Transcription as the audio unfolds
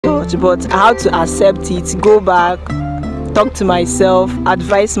church, but I had to accept it, go back, talk to myself,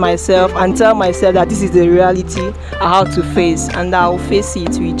 advise myself, and tell myself that this is the reality I have to face, and I will face it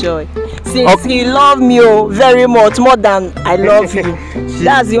with joy. Since you love me very much, more than I love you.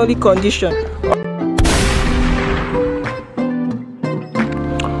 That's the only condition.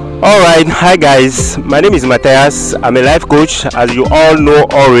 Alright, hi guys, my name is Matthias. I'm a life coach, as you all know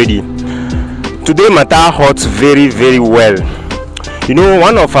already. Today matter hot very well. You know,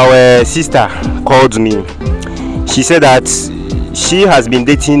 one of our sister called me. She said that she has been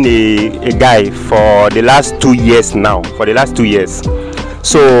dating a guy for the last 2 years now.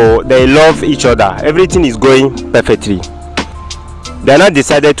 So they love each other. Everything is going perfectly. They are not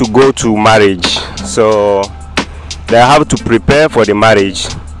decided to go to marriage. So they have to prepare for the marriage.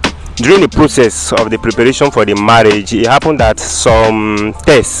 During the process of the preparation for the marriage, it happened that some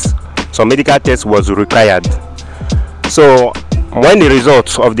medical tests was required. So when the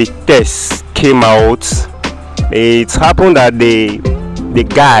results of the test came out, it happened that the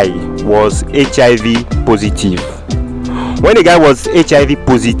guy was HIV positive. When the guy was HIV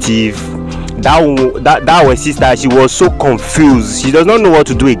positive, that our sister, she was so confused. She does not know what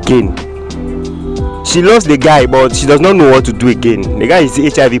to do again. She lost the guy, but she does not know what to do again. The guy is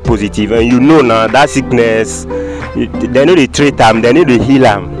HIV positive, and you know now that sickness, they know they treat him, they know they heal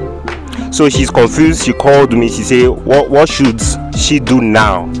him. So she's confused. She called me. She said, what should she do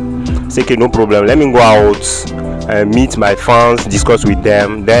now? I said, okay, no problem. Let me go out and meet my fans, discuss with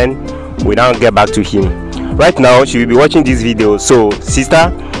them. Then we now get back to him. Right now, she will be watching this video. So,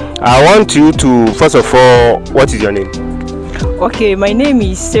 sister, I want you to, first of all, what is your name? Okay, my name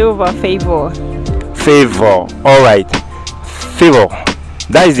is Silver Favor. Favor. All right, Favor,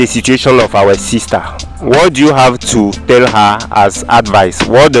 that is the situation of our sister. What do you have to tell her as advice?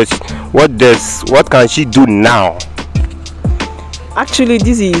 What can she do now? Actually,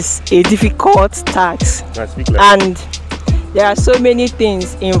 this is a difficult task, and there are so many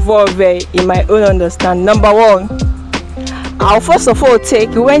things involved in my own understanding. Number one, I'll first of all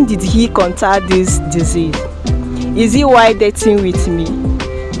take, when did he contact this disease? Is he while dating with me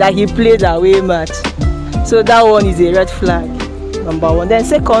that he played away match? So that one is a red flag, number one. Then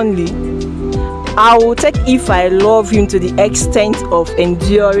secondly, I will take if I love him to the extent of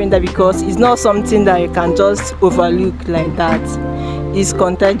enduring that, because it's not something that you can just overlook like that. It's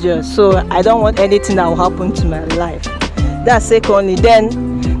contagious, so I don't want anything that will happen to my life. That's secondly.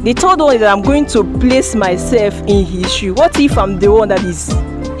 Then the third one is that I'm going to place myself in his shoe. What if I'm the one that is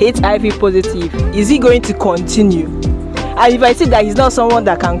HIV positive? Is he going to continue? And if I see that he's not someone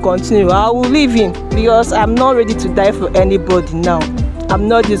that can continue, I will leave him, because I'm not ready to die for anybody now. I'm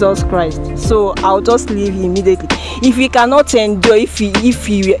not Jesus Christ, so I'll just leave him immediately. If he cannot endure, if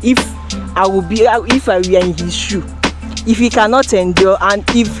I were in his shoe, if he cannot endure, and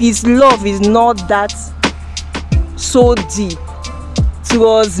if his love is not that so deep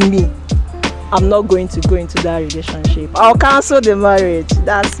towards me, I'm not going to go into that relationship. I'll cancel the marriage.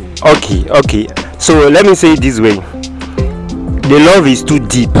 That's it. Okay. So let me say it this way. The love is too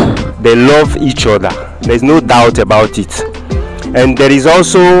deep. They love each other. There's no doubt about it. And there is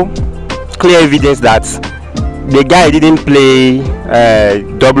also clear evidence that the guy didn't play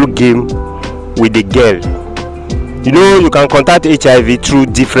double game with the girl. You know, you can contact HIV through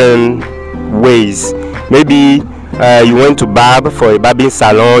different ways. Maybe you went to barb for a barbing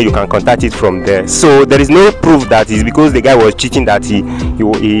salon, you can contact it from there. So there is no proof that it's because the guy was cheating that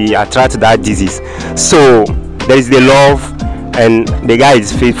he attracted that disease. So there is the love, and the guy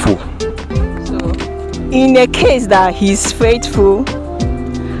is faithful. So in a case that he's faithful,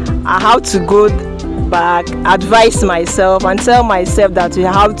 I have to go back, advise myself, and tell myself that we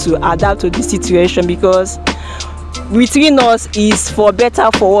have to adapt to the situation, because between us is for better,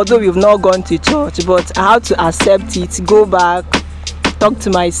 for although we've not gone to church, but I have to accept it, go back, talk to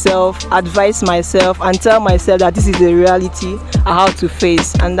myself, advise myself, and tell myself that this is the reality I have to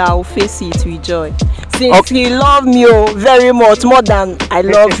face, and I will face it with joy. Since he love me very much, more than I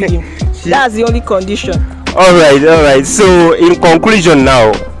love him. That's the only condition. All right. So in conclusion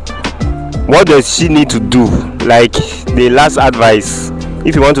now, what does she need to do? Like the last advice,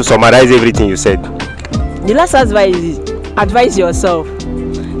 if you want to summarize everything you said. The last advice is advise yourself.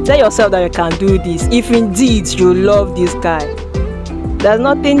 Tell yourself that you can do this. If indeed you love this guy, there's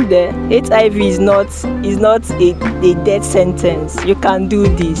nothing there. HIV is not a death sentence. You can do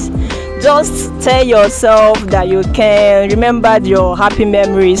this. Just tell yourself that you can remember your happy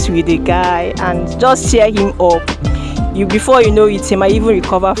memories with the guy, and just cheer him up. Before you know it, he might even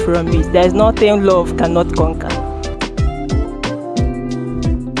recover from it. There's nothing love cannot conquer.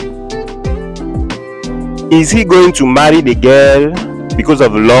 Is he going to marry the girl, because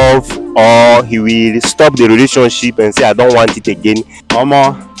of love, or he will stop the relationship and say I don't want it again?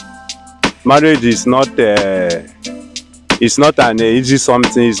 Marriage is not it's not an easy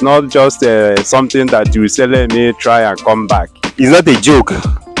something. It's not just something that you say let me try and come back. It's not a joke.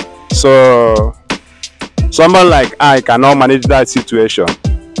 So someone like I cannot manage that situation.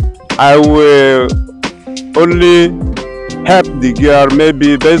 I will only help the girl,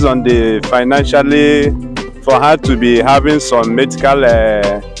 maybe based on the financially, for her to be having some medical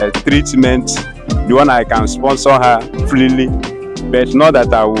treatment, the one I can sponsor her freely, but not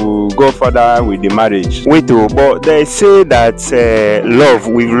that I will go further with the marriage. Wait, but they say that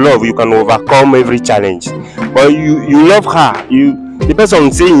with love you can overcome every challenge. But you love her, the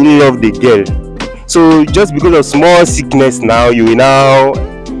person saying you love the girl. So just because of small sickness now, you will now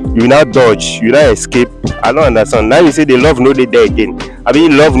dodge, you now escape. I don't understand. Now you say the love no dey there again. I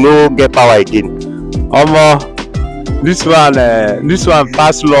mean love no get power again. This one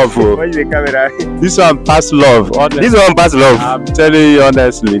pass love. This one pass love. Honestly, this one pass love. I'm telling you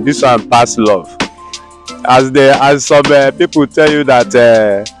honestly, this one pass love. As some people tell you that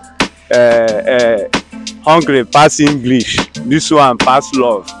hungry pass English, this one pass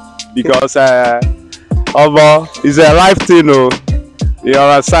love, because it's a life thing, you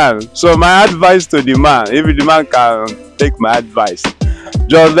understand? So my advice to the man, if the man can take my advice,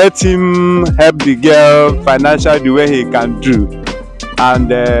 just let him help the girl financially the way he can do, and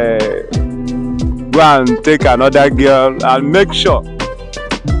go and take another girl and make sure.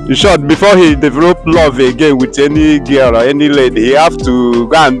 In short, before he develop love again with any girl or any lady, he have to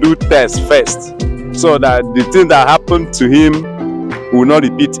go and do test first, so that the thing that happened to him will not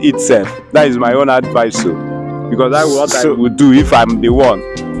repeat itself. That is my own advice, because that's what I would do if I'm the one.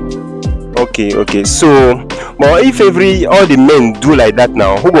 Okay. So, but if all the men do like that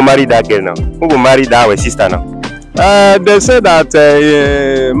now, who will marry that girl now? Who will marry our sister now? They say that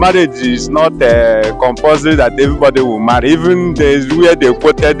marriage is not compulsory that everybody will marry. Even there's where they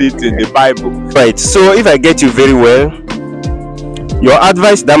quoted it in the Bible. Right. So if I get you very well, your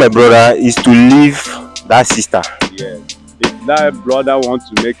advice, that my brother, is to leave that sister. Yes. If that brother wants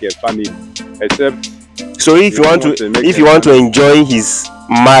to make a family, except. So if you want to enjoy his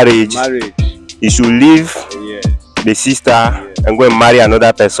marriage, he should leave the sister and go and marry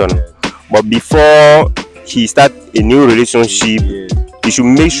another person. But before he start a new relationship, he should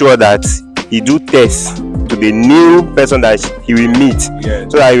make sure that he do tests to the new person that he will meet,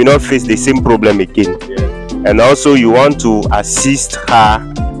 so that he will not face the same problem again. And also you want to assist her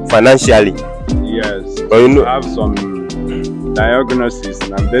financially. Yes. So you have some diagnosis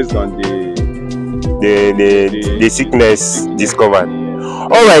and based on the sickness discovered.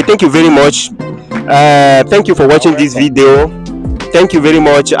 All right, thank you very much. Thank you for watching this video. Thank you very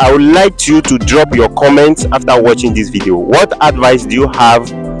much. I would like you to drop your comments after watching this video. What advice do you have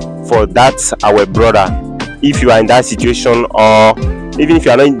for that our brother, if you are in that situation, or even if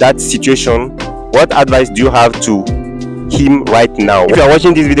you are not in that situation? What advice do you have to him right now? If you are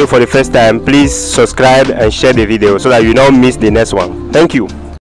watching this video for the first time, please subscribe and share the video so that you don't miss the next one. Thank you.